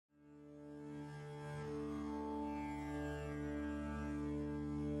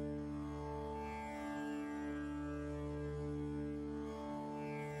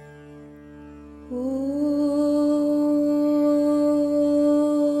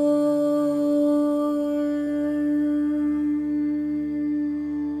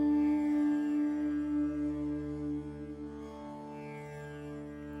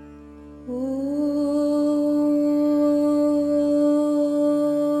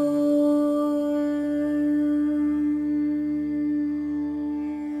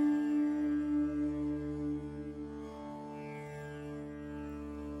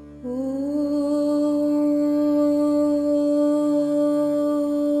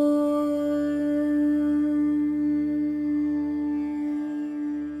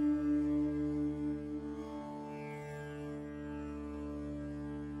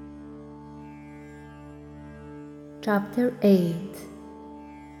Chapter 8.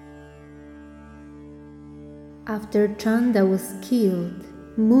 After Chanda was killed,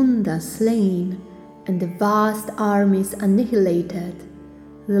 Munda slain, and the vast armies annihilated,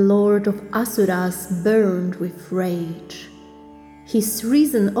 the lord of Asuras burned with rage. His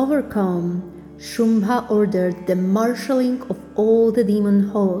reason overcome, Shumbha ordered the marshalling of all the demon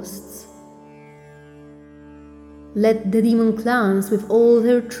hosts. Let the demon clans with all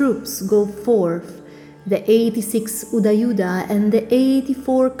their troops go forth, the 86 Udayuda and the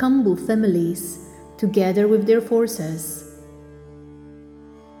 84 Kambu families, together with their forces.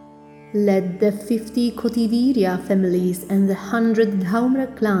 Let the 50 Kotivirya families and the 100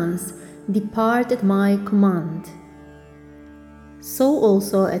 Dhaumra clans depart at my command. So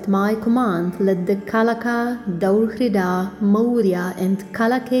also at my command let the Kalaka, Daurhrida, Maurya and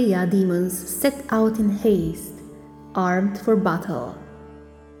Kalakeya demons set out in haste, armed for battle.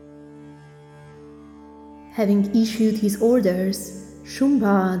 Having issued his orders,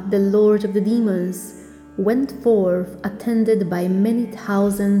 Shumbha, the lord of the demons, went forth attended by many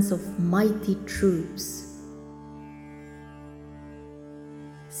thousands of mighty troops.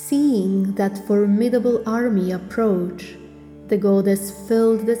 Seeing that formidable army approach, the goddess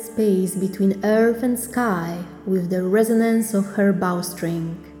filled the space between earth and sky with the resonance of her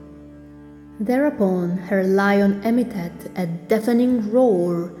bowstring. Thereupon her lion emitted a deafening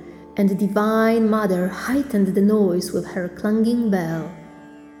roar, and the Divine Mother heightened the noise with her clanging bell.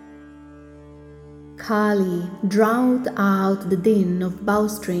 Kali drowned out the din of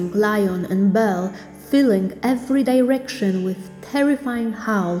bowstring, lion and bell, filling every direction with terrifying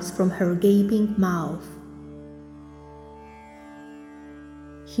howls from her gaping mouth.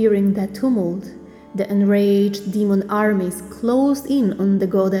 Hearing that tumult, the enraged demon armies closed in on the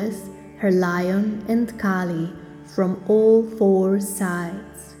goddess, her lion and Kali from all four sides.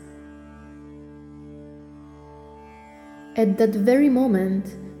 At that very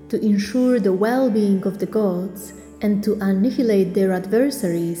moment, to ensure the well-being of the gods and to annihilate their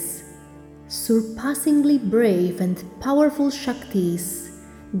adversaries, surpassingly brave and powerful Shaktis,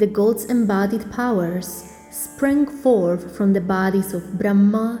 the gods' embodied powers, sprang forth from the bodies of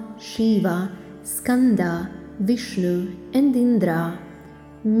Brahma, Shiva, Skanda, Vishnu and Indra,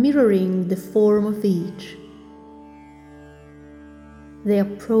 mirroring the form of each. They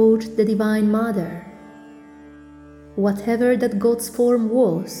approached the Divine Mother. Whatever that god's form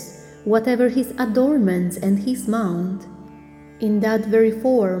was, whatever his adornments and his mount, in that very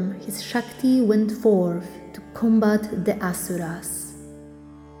form his Shakti went forth to combat the Asuras.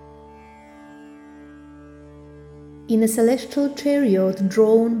 In a celestial chariot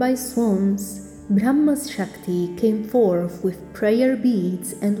drawn by swans, Brahma's Shakti came forth with prayer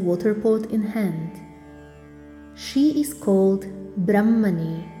beads and water pot in hand. She is called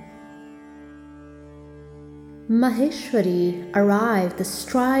Brahmani. Maheshwari arrived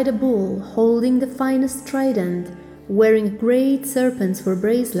astride a bull holding the finest trident, wearing great serpents for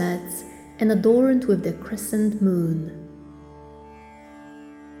bracelets and adorned with the crescent moon.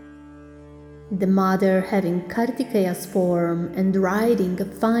 The mother, having Kartikeya's form and riding a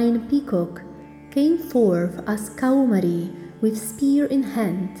fine peacock, came forth as Kaumari with spear in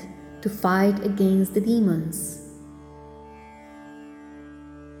hand to fight against the demons.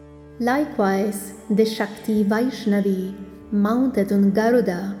 Likewise, the Shakti Vaishnavi, mounted on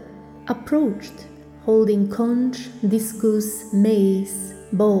Garuda, approached, holding conch, discus, mace,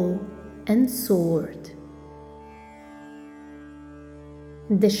 bow, and sword.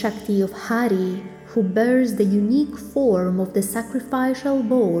 The Shakti of Hari, who bears the unique form of the sacrificial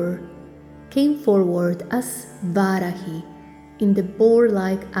boar, came forward as Varahi, in the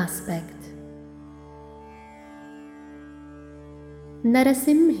boar-like aspect.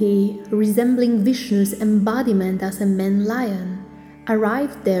 Narasimhi, resembling Vishnu's embodiment as a man-lion,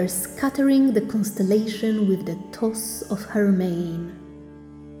 arrived there scattering the constellation with the toss of her mane.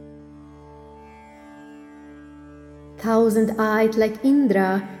 Thousand-eyed like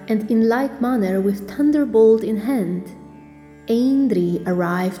Indra and in like manner with thunderbolt in hand, Aindri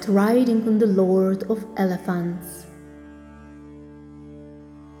arrived riding on the Lord of Elephants.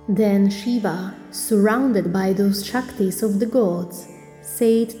 Then Shiva, surrounded by those Shaktis of the gods,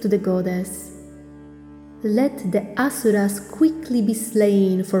 said to the goddess, "Let the Asuras quickly be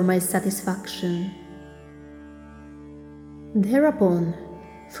slain for my satisfaction." Thereupon,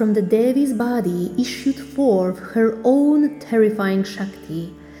 from the Devi's body issued forth her own terrifying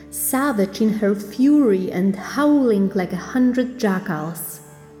Shakti, savage in her fury and howling like 100 jackals.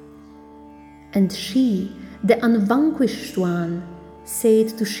 And she, the unvanquished one, said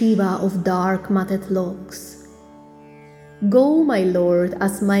to Shiva of dark matted locks, "Go, my lord,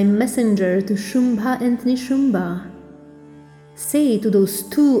 as my messenger to Shumbha and Nishumbha. say to those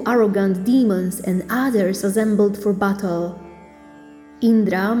two arrogant demons and others assembled for battle,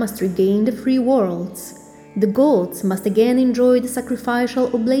 Indra must regain the three worlds, the gods must again enjoy the sacrificial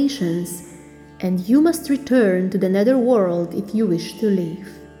oblations, and you must return to the nether world if you wish to live.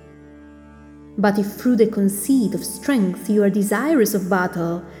 But if through the conceit of strength you are desirous of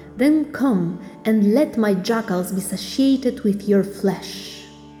battle, then come and let my jackals be satiated with your flesh.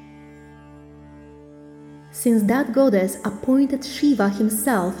 Since that goddess appointed Shiva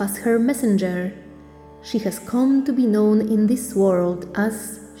himself as her messenger, she has come to be known in this world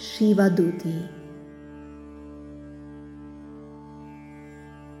as Shiva Duti.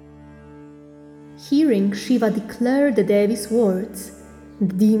 Hearing Shiva declare the Devi's words,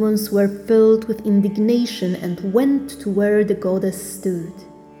 the demons were filled with indignation and went to where the goddess stood.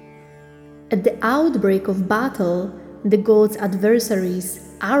 At the outbreak of battle, the god's adversaries,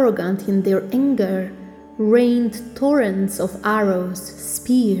 arrogant in their anger, rained torrents of arrows,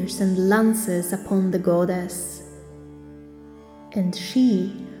 spears, and lances upon the goddess. And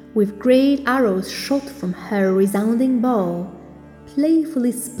she, with great arrows shot from her resounding bow,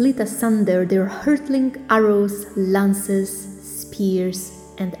 playfully split asunder their hurtling arrows, lances, spears,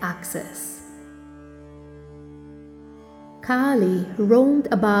 and axes. Kali roamed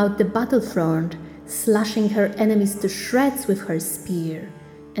about the battlefront, slashing her enemies to shreds with her spear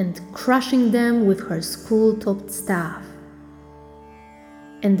and crushing them with her skull-topped staff.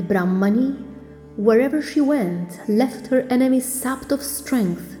 And Brahmani, wherever she went, left her enemies sapped of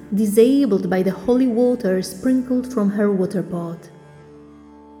strength, disabled by the holy water sprinkled from her waterpot.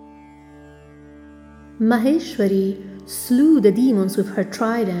 Maheshwari slew the demons with her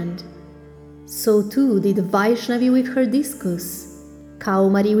trident. So too did Vaishnavi with her discus,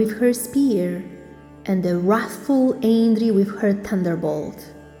 Kaumari with her spear, and the wrathful Aindri with her thunderbolt.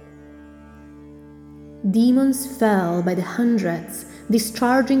 Demons fell by the hundreds,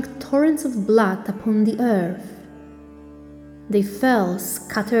 discharging torrents of blood upon the earth. They fell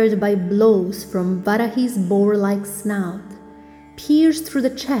scattered by blows from Varahi's boar-like snout, pierced through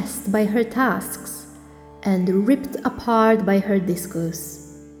the chest by her tusks, and ripped apart by her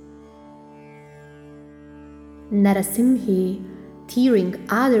discus. Narasimhi, tearing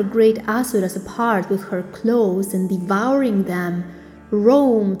other great asuras apart with her claws and devouring them,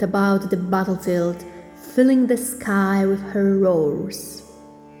 roamed about the battlefield, filling the sky with her roars.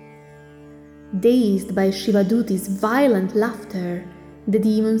 Dazed by Shivaduti's violent laughter, the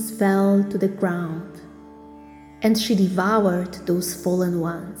demons fell to the ground, and she devoured those fallen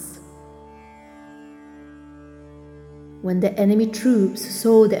ones. When the enemy troops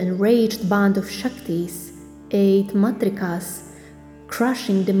saw the enraged band of Shaktis, 8 Matrikas,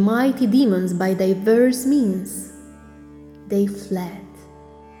 crushing the mighty demons by diverse means, they fled.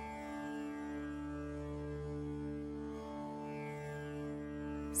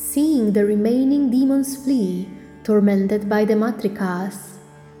 Seeing the remaining demons flee, tormented by the Matrikas,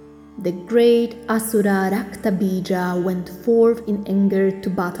 the great Asura Raktabija went forth in anger to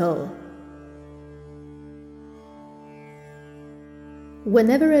battle.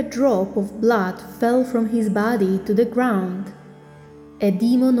 Whenever a drop of blood fell from his body to the ground, a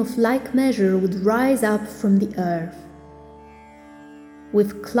demon of like measure would rise up from the earth.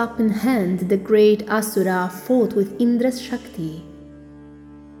 With club in hand, the great Asura fought with Indra's Shakti.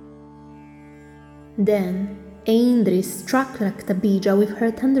 Then Aindri struck Raktabija with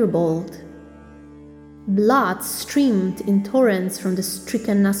her thunderbolt. Blood streamed in torrents from the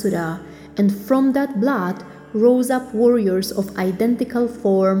stricken Asura, and from that blood rose up warriors of identical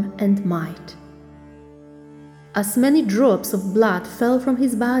form and might. As many drops of blood fell from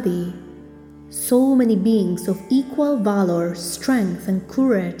his body, so many beings of equal valor, strength, and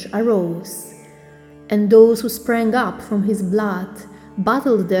courage arose, and those who sprang up from his blood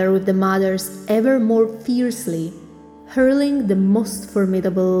battled there with the mothers ever more fiercely, hurling the most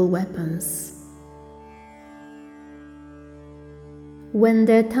formidable weapons. When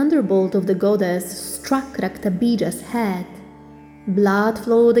the thunderbolt of the goddess struck Raktabija's head, blood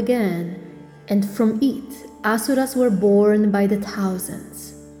flowed again, and from it asuras were born by the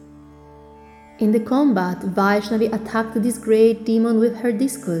thousands. In the combat, Vaishnavi attacked this great demon with her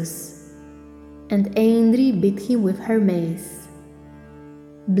discus, and Aindri beat him with her mace.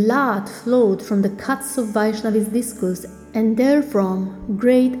 Blood flowed from the cuts of Vaishnavi's discus, and therefrom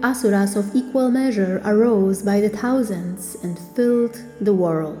great asuras of equal measure arose by the thousands and filled the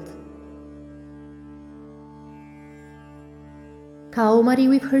world. Kaumari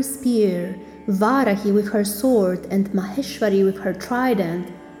with her spear, Varahi with her sword, and Maheshwari with her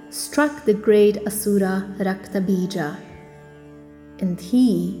trident struck the great Asura Raktabija. And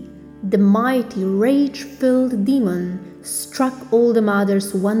he, the mighty rage-filled demon, struck all the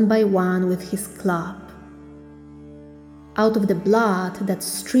mothers one by one with his club. Out of the blood that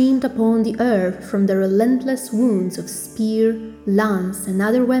streamed upon the earth from the relentless wounds of spear, lance, and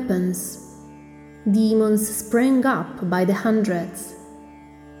other weapons, demons sprang up by the hundreds,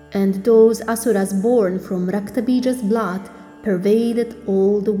 and those asuras born from Raktabija's blood pervaded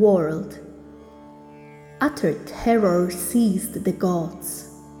all the world. Utter terror seized the gods.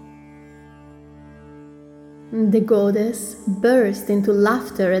 The goddess burst into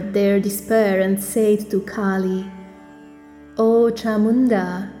laughter at their despair and said to Kali, "O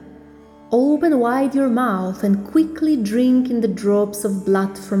Chamunda, open wide your mouth and quickly drink in the drops of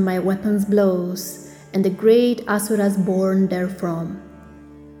blood from my weapons' blows and the great asuras born therefrom.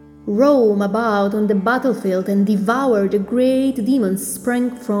 Roam about on the battlefield and devour the great demons sprang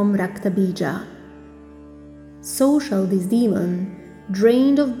from Raktabija. So shall this demon,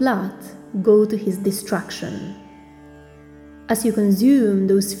 drained of blood, go to his destruction. As you consume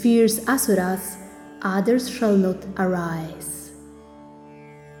those fierce asuras, others shall not arise."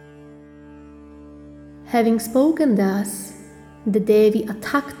 Having spoken thus, the Devi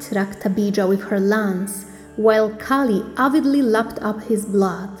attacked Raktabija with her lance, while Kali avidly lapped up his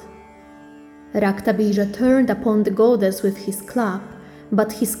blood. Raktabija turned upon the goddess with his club,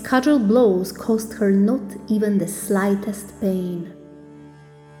 but his cudgel blows caused her not even the slightest pain.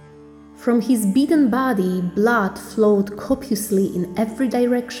 From his beaten body, blood flowed copiously in every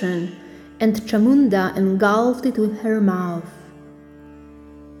direction, and Chamunda engulfed it with her mouth.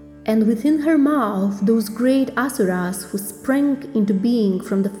 And within her mouth, those great asuras who sprang into being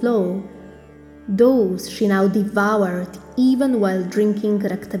from the flow, those she now devoured even while drinking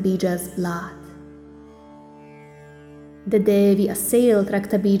Raktabija's blood. The Devi assailed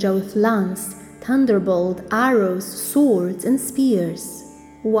Raktabija with lance, thunderbolt, arrows, swords, and spears,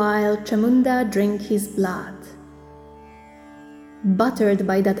 while Chamunda drank his blood. Battered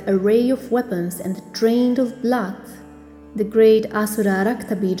by that array of weapons and drained of blood, the great asura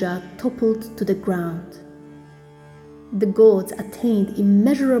Raktabija toppled to the ground. The gods attained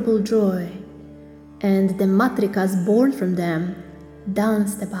immeasurable joy, and the Matrikas born from them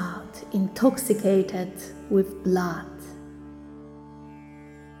danced about, intoxicated with blood.